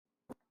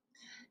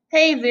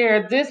Hey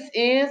there, this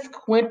is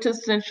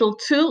Quintessential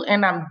 2,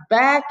 and I'm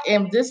back,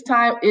 and this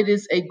time it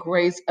is a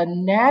Grey's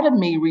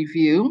Anatomy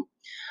review.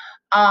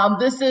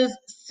 This is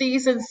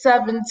season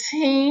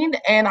 17,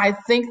 and I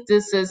think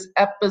this is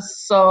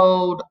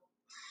episode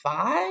 5,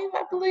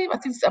 I believe. I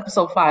think it's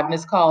episode 5, and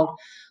it's called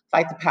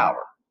Fight the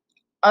Power.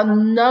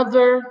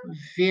 Another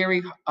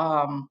very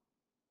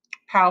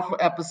powerful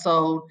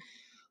episode.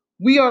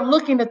 We are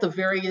looking at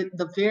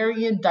the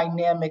varying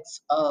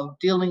dynamics of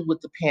dealing with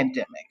the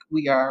pandemic.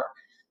 We are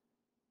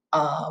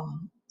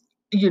um,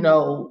 you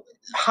know,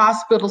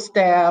 hospital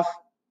staff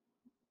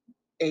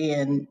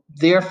and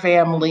their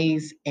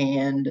families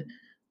and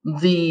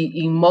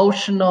the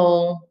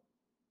emotional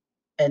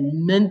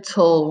and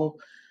mental,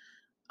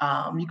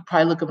 you could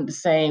probably look at them the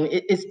same.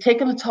 It's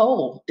taking a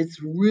toll.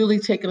 It's really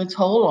taking a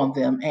toll on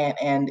them.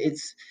 And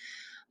it's,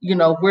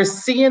 we're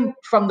seeing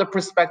from the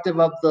perspective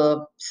of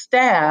the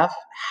staff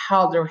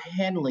how they're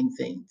handling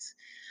things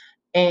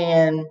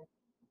and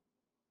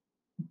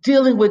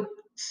dealing with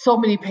so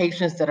many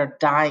patients that are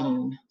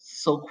dying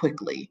so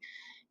quickly.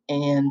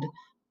 And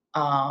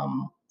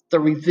um, the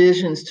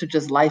revisions to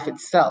just life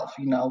itself.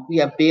 We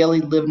have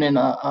Bailey living in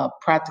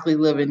practically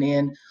living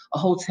in a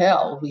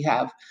hotel. We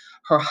have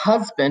her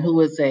husband, who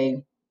is a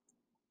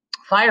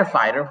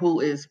firefighter,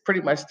 who is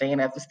pretty much staying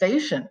at the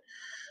station.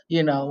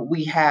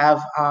 We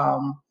have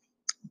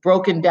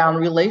broken down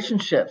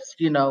relationships.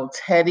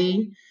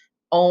 Teddy,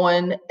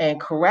 Owen,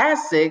 and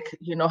Karasik.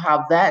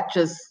 How that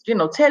just,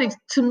 Teddy,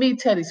 to me,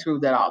 Teddy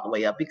screwed that all the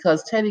way up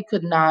because Teddy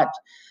could not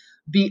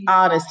be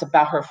honest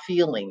about her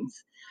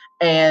feelings.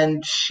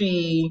 And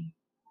she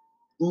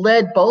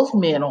led both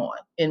men on,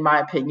 in my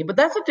opinion. But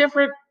that's a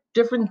different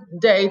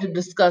day to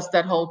discuss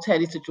that whole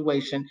Teddy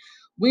situation.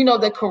 We know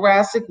that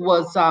Karasik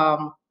was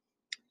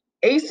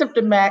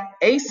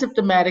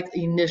asymptomatic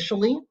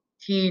initially.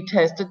 He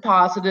tested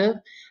positive,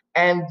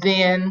 and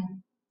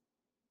then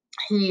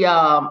he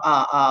got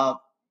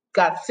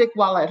sick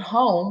while at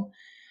home,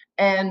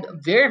 and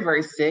very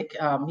very sick.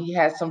 He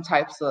has some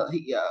types of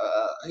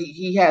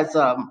he has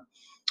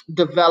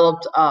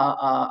developed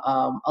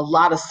a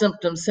lot of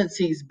symptoms since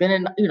he's been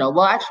in,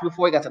 well, actually,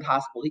 before he got to the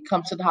hospital. He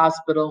comes to the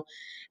hospital,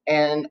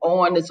 and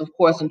Owen is, of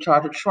course, in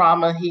charge of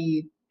trauma.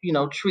 He,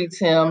 treats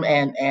him,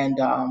 and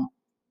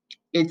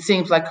it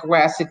seems like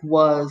Karasik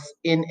was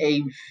in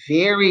a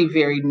very,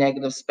 very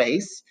negative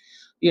space.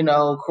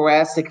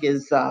 Karasik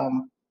is,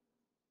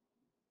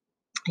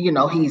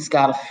 he's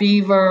got a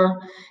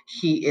fever.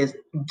 He is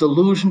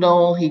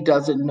delusional. He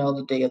doesn't know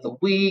the day of the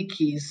week.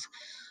 He's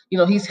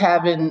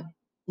having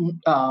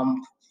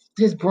um,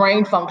 his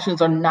brain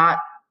functions are not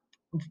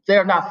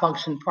they're not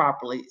functioning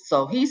properly.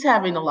 So he's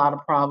having a lot of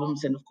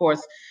problems. And of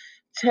course,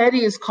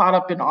 Teddy is caught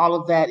up in all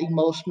of that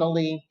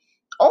emotionally.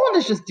 Owen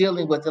is just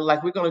dealing with it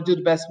like we're going to do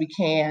the best we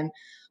can,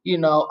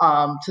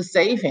 to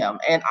save him.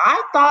 And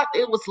I thought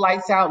it was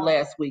lights out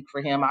last week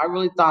for him. I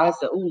really thought, I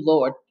said, oh,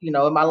 Lord, in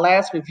my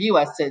last review,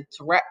 I said,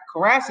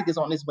 Karasik is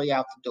on his way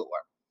out the door.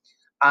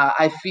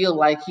 I feel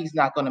like he's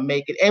not going to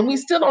make it. And we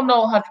still don't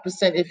know 100%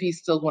 if he's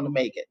still going to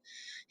make it.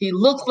 He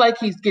looks like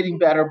he's getting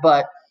better,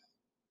 but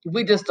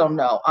we just don't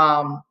know.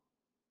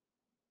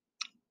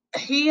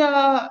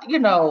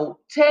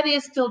 Teddy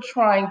is still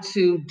trying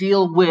to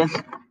deal with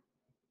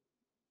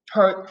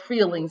her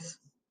feelings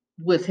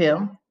with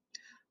him.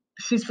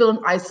 She's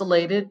feeling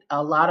isolated.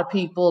 A lot of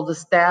people, the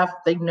staff,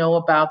 they know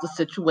about the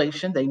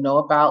situation. They know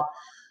about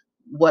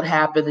what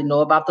happened. They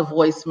know about the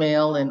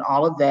voicemail and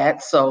all of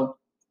that. So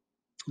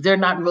they're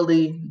not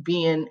really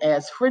being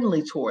as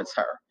friendly towards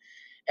her.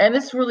 And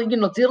it's really,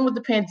 dealing with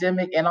the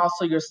pandemic, and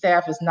also your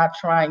staff is not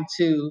trying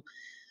to,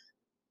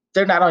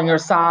 they're not on your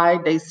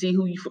side. They see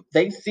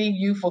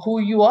you for who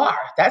you are.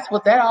 That's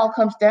what that all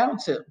comes down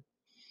to.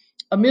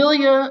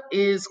 Amelia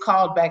is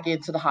called back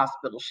into the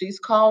hospital. She's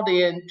called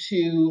in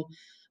to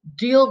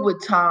deal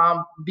with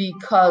Tom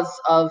because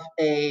of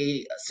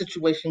a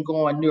situation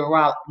going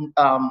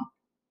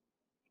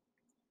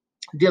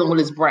dealing with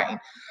his brain.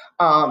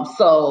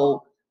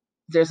 So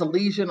there's a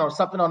lesion or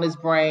something on his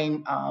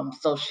brain.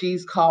 So she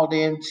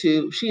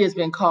has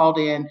been called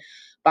in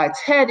by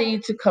Teddy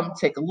to come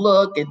take a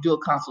look and do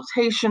a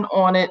consultation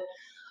on it.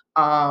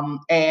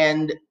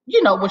 And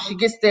when she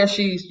gets there,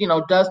 she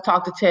does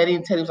talk to Teddy,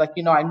 and Teddy was like,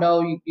 I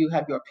know you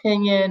have your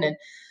opinion. And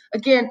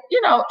again,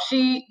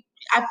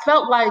 I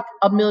felt like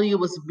Amelia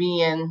was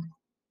being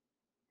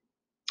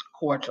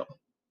cordial.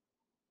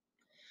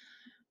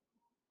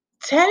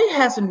 Teddy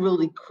hasn't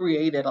really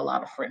created a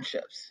lot of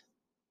friendships,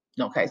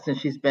 okay, since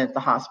she's been at the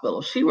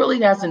hospital. She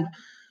really hasn't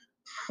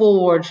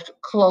forged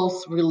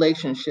close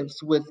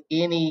relationships with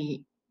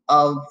any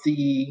of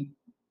the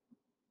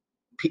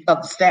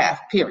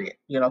staff, period,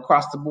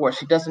 across the board.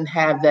 She doesn't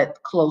have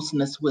that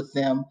closeness with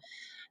them.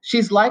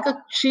 She's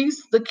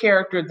the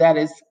character that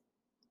is,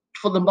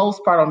 for the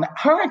most part,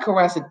 her and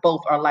Karasik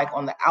both are like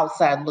on the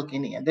outside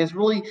looking in. There's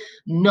really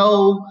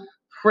no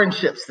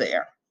friendships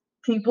there.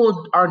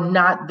 People are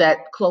not that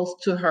close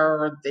to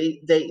her.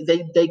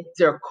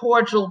 They're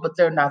cordial, but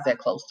they're not that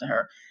close to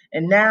her.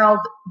 And now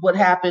what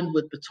happened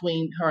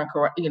between her and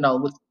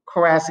with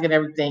Karasik and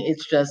everything,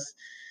 it's just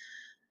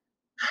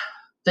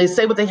They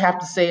say what they have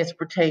to say as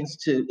pertains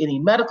to any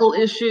medical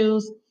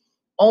issues.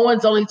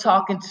 Owen's only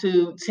talking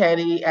to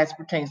Teddy as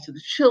pertains to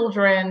the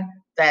children.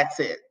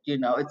 That's it.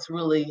 It's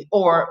really,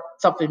 or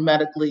something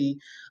medically,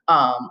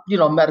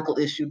 medical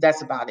issue.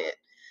 That's about it.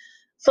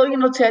 So,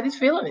 Teddy's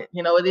feeling it.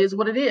 It is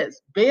what it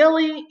is.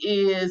 Bailey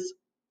is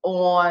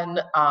on,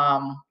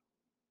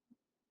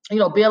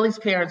 Bailey's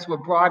parents were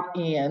brought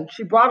in.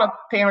 She brought up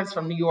parents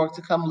from New York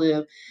to come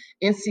live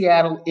in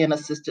Seattle in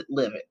assisted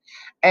living.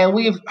 And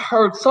we've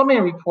heard so many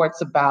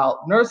reports about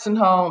nursing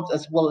homes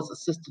as well as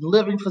assisted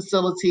living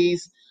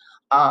facilities.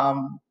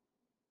 How,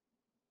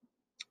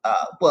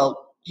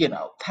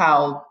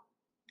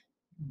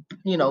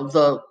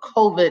 the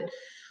COVID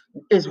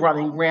is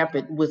running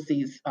rampant with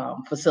these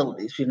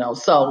facilities,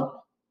 So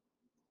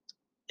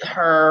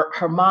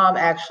her mom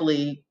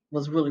actually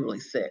was really, really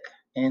sick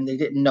and they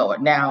didn't know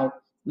it. Now,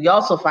 we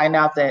also find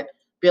out that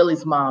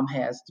Bailey's mom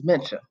has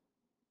dementia.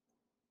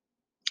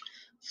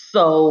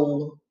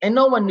 So, and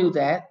no one knew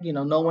that,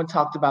 no one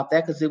talked about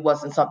that because it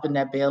wasn't something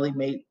that Bailey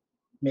made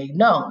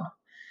known.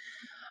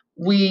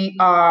 We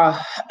are,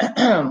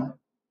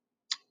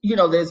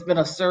 there's been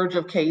a surge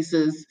of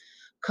cases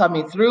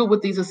coming through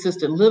with these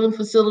assisted living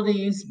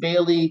facilities.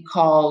 Bailey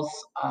calls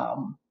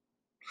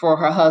for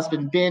her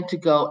husband, Ben, to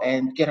go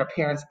and get her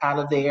parents out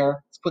of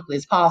there as quickly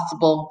as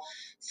possible,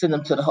 send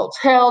them to the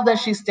hotel that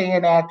she's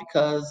staying at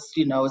because,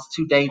 it's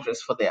too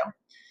dangerous for them.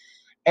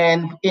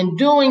 And in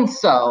doing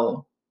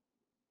so,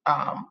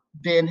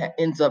 Ben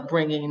ends up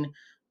bringing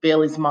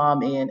Bailey's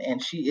mom in,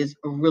 and she is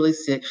really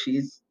sick.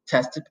 She's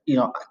tested,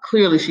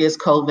 clearly she has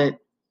COVID.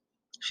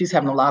 She's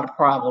having a lot of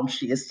problems.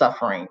 She is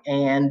suffering.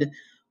 And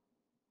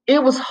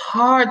it was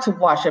hard to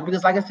watch it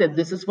because, like I said,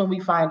 this is when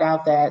we find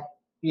out that,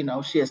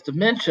 she has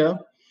dementia.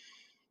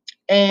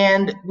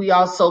 And we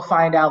also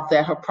find out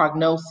that her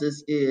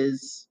prognosis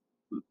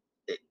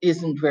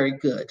isn't very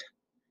good.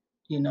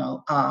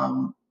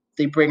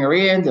 They bring her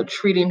in, they're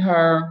treating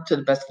her to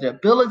the best of their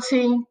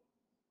ability,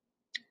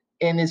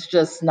 and it's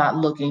just not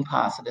looking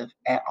positive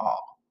at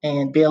all.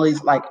 And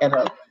Bailey's like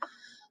at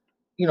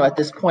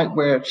this point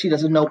where she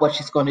doesn't know what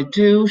she's going to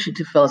do. She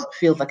feels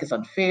like it's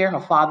unfair.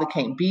 Her father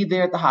can't be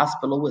there at the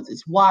hospital with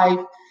his wife.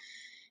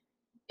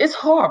 It's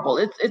horrible.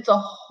 It's a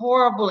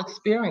horrible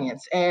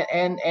experience.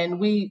 And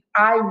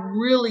I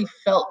really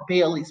felt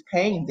Bailey's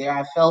pain there.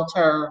 I felt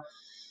her,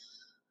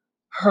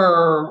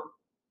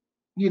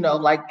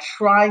 like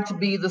trying to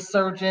be the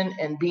surgeon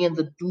and being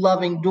the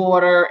loving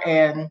daughter.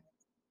 And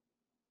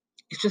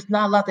it's just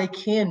not a lot they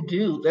can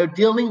do. They're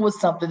dealing with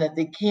something that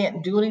they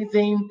can't do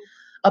anything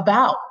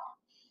about.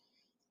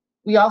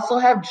 We also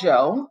have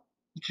Jo.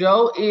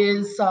 Jo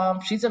is,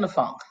 she's in a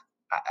funk.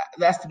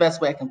 That's the best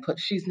way I can put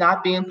it. She's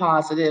not being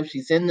positive.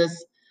 She's in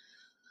this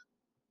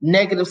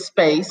negative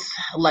space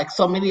like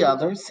so many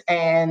others.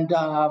 And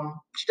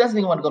she doesn't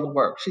even want to go to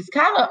work. She's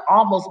kind of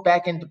almost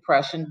back in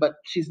depression, but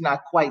she's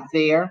not quite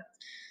there.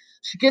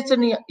 She gets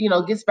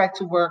gets back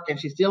to work, and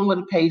she's dealing with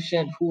a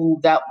patient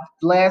who that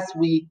last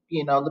week,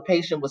 the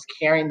patient was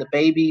carrying the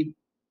baby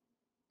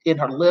in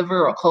her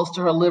liver or close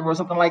to her liver or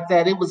something like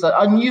that. It was an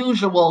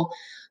unusual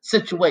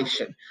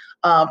situation,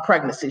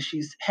 pregnancy.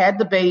 She's had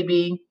the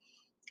baby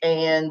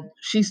and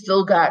she's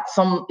still got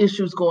some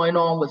issues going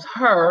on with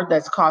her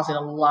that's causing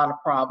a lot of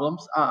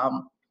problems. I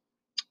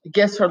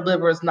guess her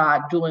liver is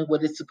not doing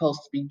what it's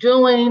supposed to be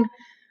doing.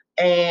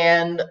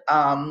 And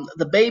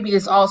the baby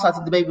is also, I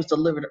think the baby was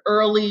delivered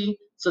early.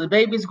 So the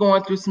baby's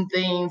going through some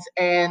things.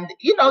 And,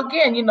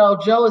 again,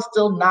 Jo is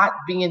still not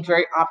being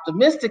very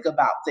optimistic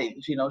about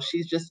things.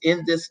 She's just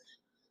in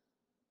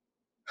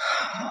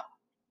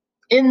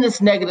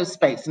this negative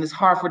space, and it's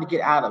hard for her to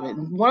get out of it.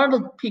 And one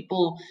of the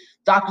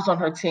doctors on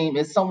her team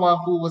is someone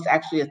who was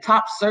actually a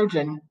top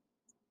surgeon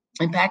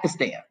in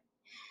Pakistan,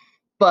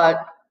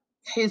 but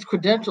his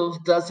credentials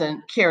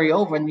doesn't carry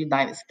over in the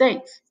United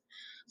States.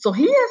 So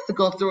he has to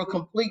go through a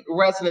complete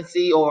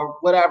residency or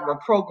whatever, a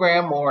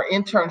program or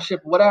internship,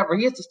 whatever.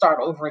 He has to start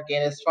over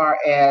again as far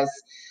as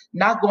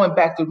not going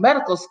back through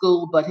medical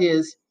school, but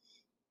his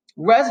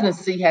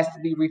residency has to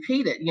be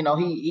repeated.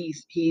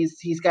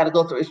 He's got to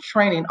go through his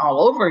training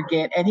all over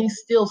again, and he's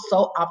still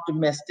so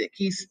optimistic.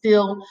 He's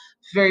still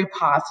very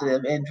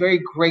positive and very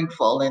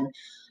grateful. And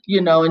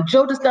and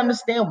Jo doesn't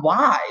understand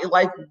why.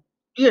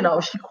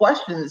 She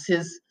questions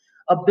his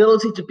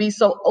ability to be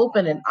so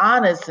open and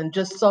honest and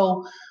just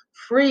so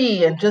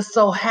free and just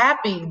so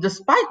happy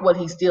despite what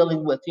he's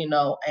dealing with,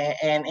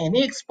 and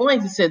he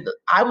explains, he said,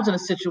 I was in a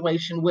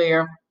situation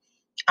where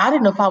I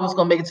didn't know if I was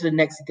going to make it to the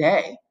next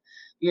day.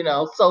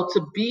 So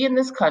to be in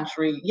this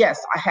country,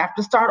 yes, I have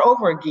to start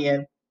over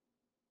again.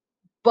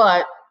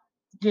 But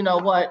you know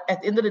what?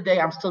 At the end of the day,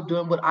 I'm still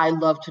doing what I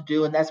love to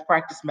do, and that's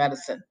practice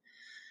medicine.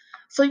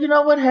 So you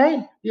know what?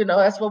 Hey,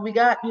 that's what we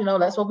got.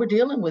 That's what we're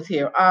dealing with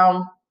here.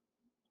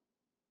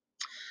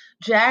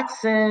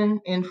 Jackson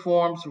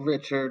informs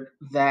Richard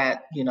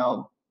that,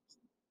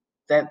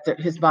 that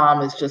his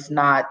mom is just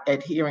not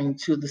adhering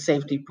to the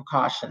safety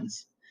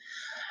precautions.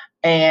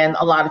 And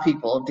a lot of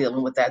people are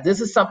dealing with that.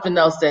 This is something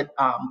else that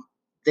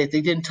they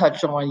didn't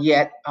touch on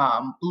yet,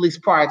 at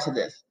least prior to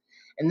this.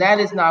 And that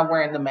is not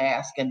wearing the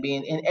mask and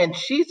being, and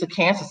she's a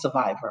cancer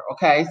survivor,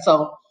 okay?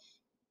 So,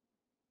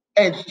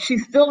 and she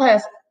still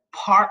has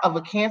part of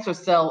a cancer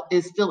cell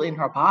is still in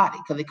her body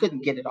because they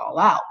couldn't get it all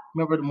out.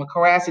 Remember when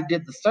Karasik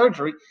did the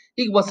surgery,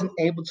 he wasn't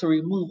able to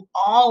remove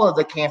all of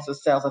the cancer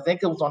cells. I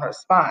think it was on her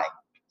spine,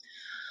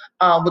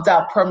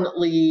 without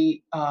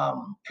permanently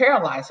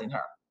paralyzing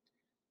her.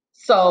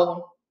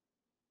 So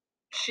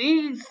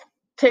she's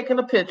taking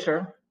a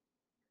picture,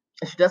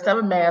 and she doesn't have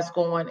a mask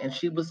on, and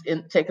she was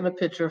taking a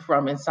picture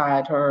from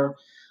inside her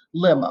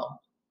limo.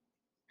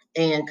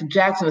 And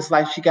Jackson is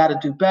like, she got to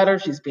do better.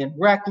 She's being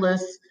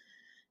reckless.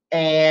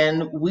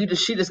 And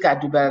she just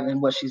got to do better than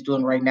what she's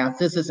doing right now. If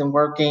this isn't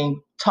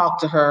working,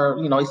 talk to her.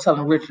 He's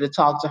telling Richard to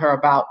talk to her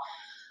about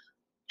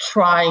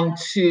trying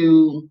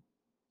to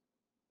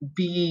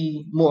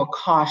be more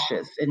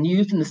cautious and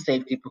using the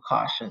safety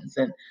precautions.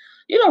 And,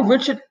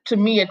 Richard, to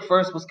me at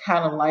first was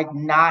kind of like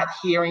not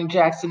hearing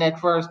Jackson at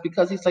first,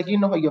 because he's like, you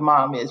know who your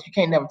mom is. You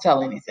can't never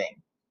tell anything.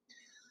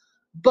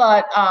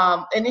 But,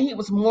 and then he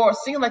was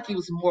seemed like he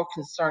was more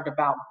concerned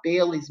about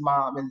Bailey's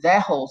mom and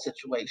that whole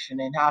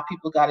situation and how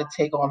people got to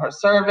take on her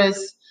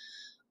service.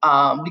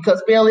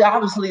 Because Bailey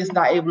obviously is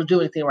not able to do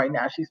anything right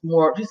now. She's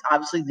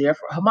obviously there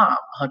for her mom,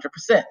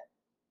 100%.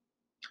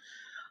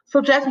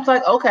 So Jackson's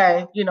like,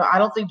 okay, I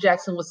don't think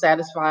Jackson was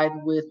satisfied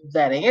with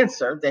that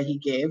answer that he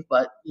gave,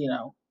 but,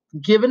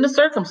 given the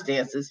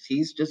circumstances,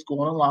 he's just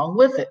going along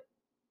with it.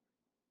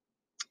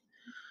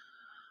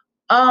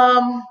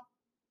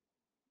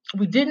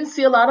 We didn't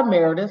see a lot of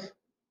Meredith.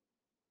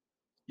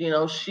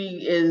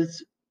 She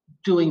is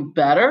doing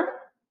better,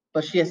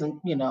 but she hasn't,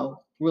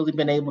 really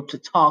been able to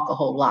talk a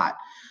whole lot.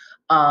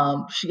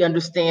 She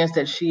understands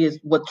that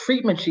what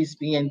treatment she's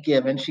being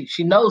given.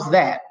 She knows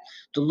that.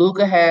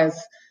 DeLuca has,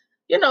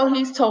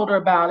 he's told her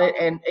about it,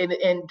 and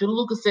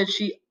DeLuca said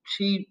she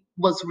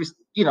was,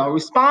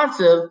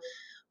 responsive,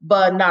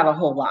 but not a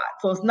whole lot.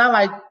 So it's not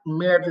like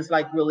Meredith is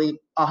like really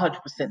 100%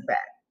 back.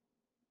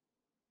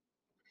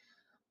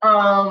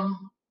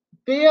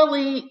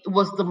 Bailey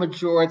was the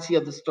majority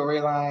of the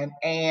storyline,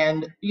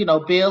 and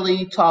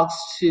Bailey talks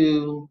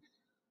to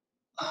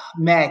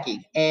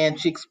Maggie, and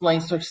she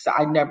explains to her, she said,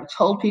 I never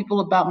told people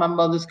about my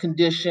mother's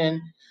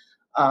condition.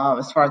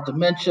 As far as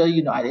dementia,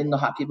 I didn't know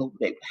how people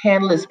would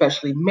handle it,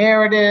 especially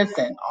Meredith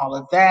and all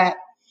of that,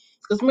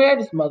 because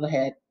Meredith's mother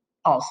had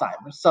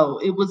Alzheimer's. So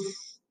it was,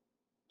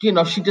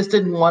 she just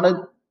didn't want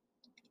her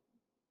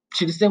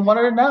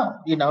to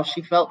know.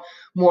 She felt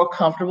more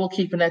comfortable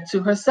keeping that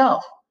to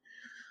herself.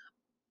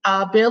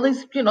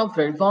 Bailey's,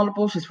 very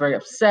vulnerable. She's very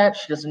upset.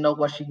 She doesn't know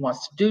what she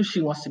wants to do. She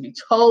wants to be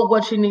told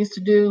what she needs to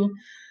do.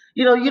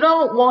 You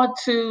don't want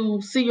to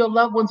see your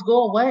loved ones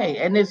go away,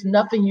 and there's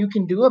nothing you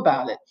can do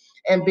about it.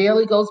 And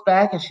Bailey goes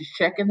back and she's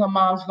checking her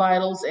mom's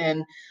vitals,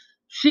 and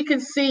she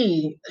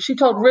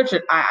told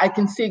Richard, I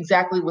can see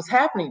exactly what's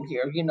happening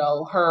here.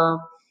 Her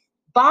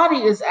body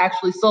is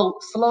actually so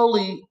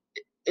slowly,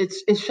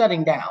 it's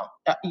shutting down.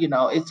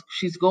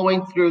 She's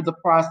going through the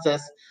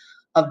process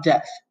of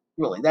death.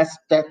 Really, that's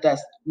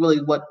really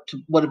what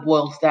it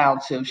boils down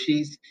to.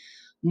 She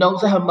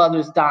knows that her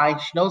mother's dying.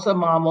 She knows her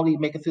mom won't even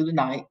make it through the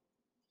night,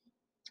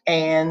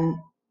 and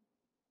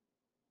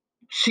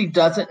she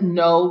doesn't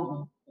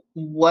know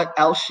what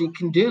else she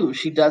can do.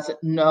 She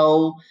doesn't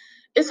know.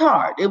 It's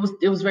hard. It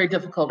was very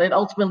difficult, and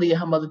ultimately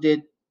her mother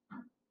did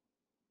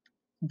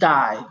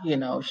die.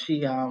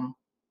 She the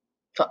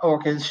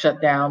organs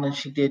shut down, and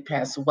she did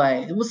pass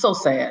away. It was so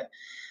sad. It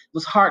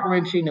was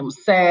heart-wrenching. It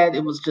was sad.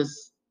 It was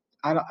just,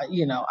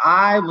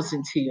 I was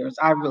in tears.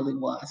 I really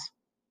was.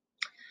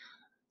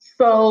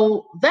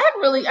 So that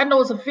really, I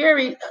know it's a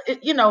very,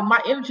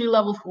 my energy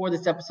level for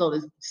this episode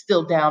is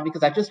still down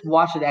because I just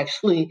watched it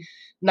actually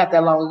not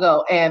that long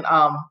ago, and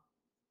a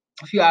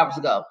few hours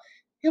ago.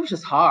 It was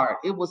just hard.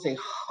 It was a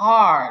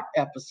hard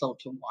episode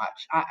to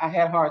watch. I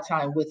had a hard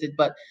time with it,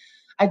 but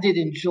I did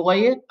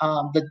enjoy it.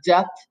 The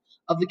depth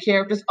of the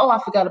characters. Oh, I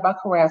forgot about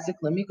Karasik.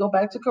 Let me go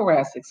back to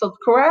Karasik. So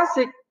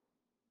Karasik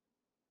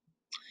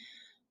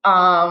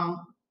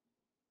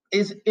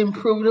is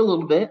improved a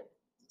little bit.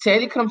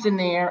 Teddy comes in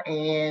there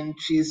and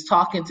she's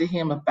talking to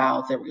him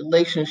about their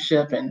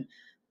relationship, and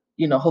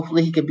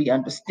hopefully he can be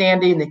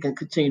understanding. They can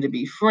continue to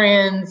be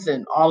friends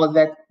and all of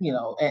that.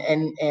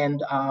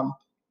 And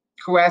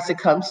Karasik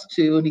comes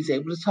to, and he's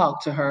able to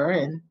talk to her,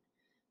 and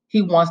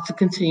he wants to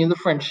continue the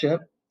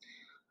friendship.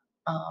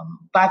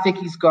 But I think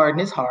he's guarding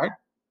his heart.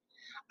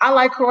 I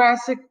like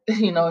Karasik.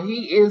 He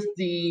is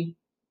the,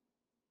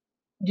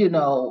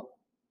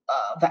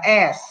 the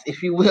ass,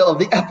 if you will, of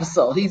the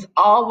episode. He's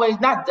always,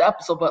 not the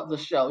episode, but the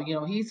show.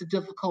 He's a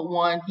difficult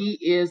one. He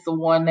is the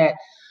one that,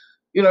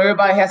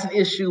 everybody has an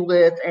issue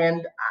with,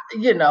 and,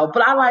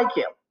 but I like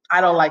him.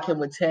 I don't like him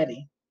with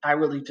Teddy. I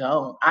really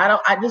don't.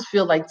 I just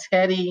feel like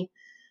Teddy,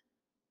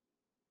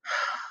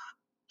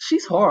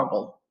 she's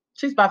horrible.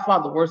 She's by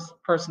far the worst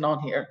person on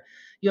here.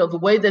 The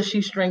way that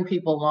she string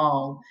people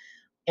along,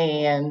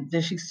 and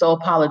then she's so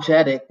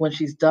apologetic when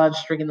she's done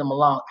stringing them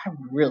along. I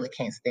really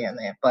can't stand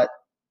that, but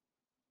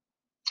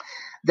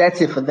that's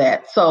it for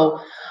that. So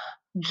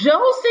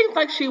Jo seems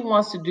like she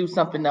wants to do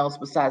something else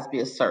besides be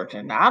a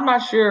surgeon. Now, I'm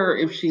not sure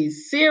if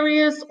she's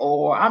serious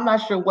or I'm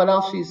not sure what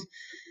else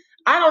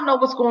I don't know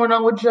what's going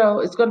on with Jo.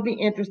 It's going to be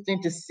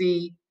interesting to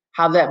see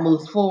how that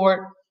moves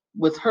forward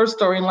with her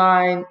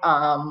storyline.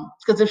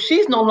 Because if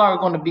she's no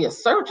longer going to be a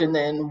surgeon,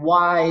 then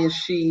why is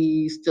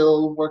she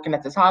still working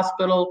at this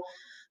hospital?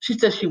 She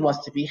says she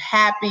wants to be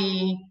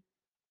happy.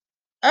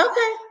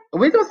 Okay,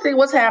 we're going to see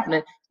what's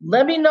happening.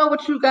 Let me know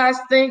what you guys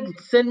think.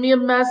 Send me a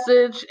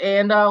message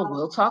and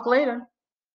we'll talk later.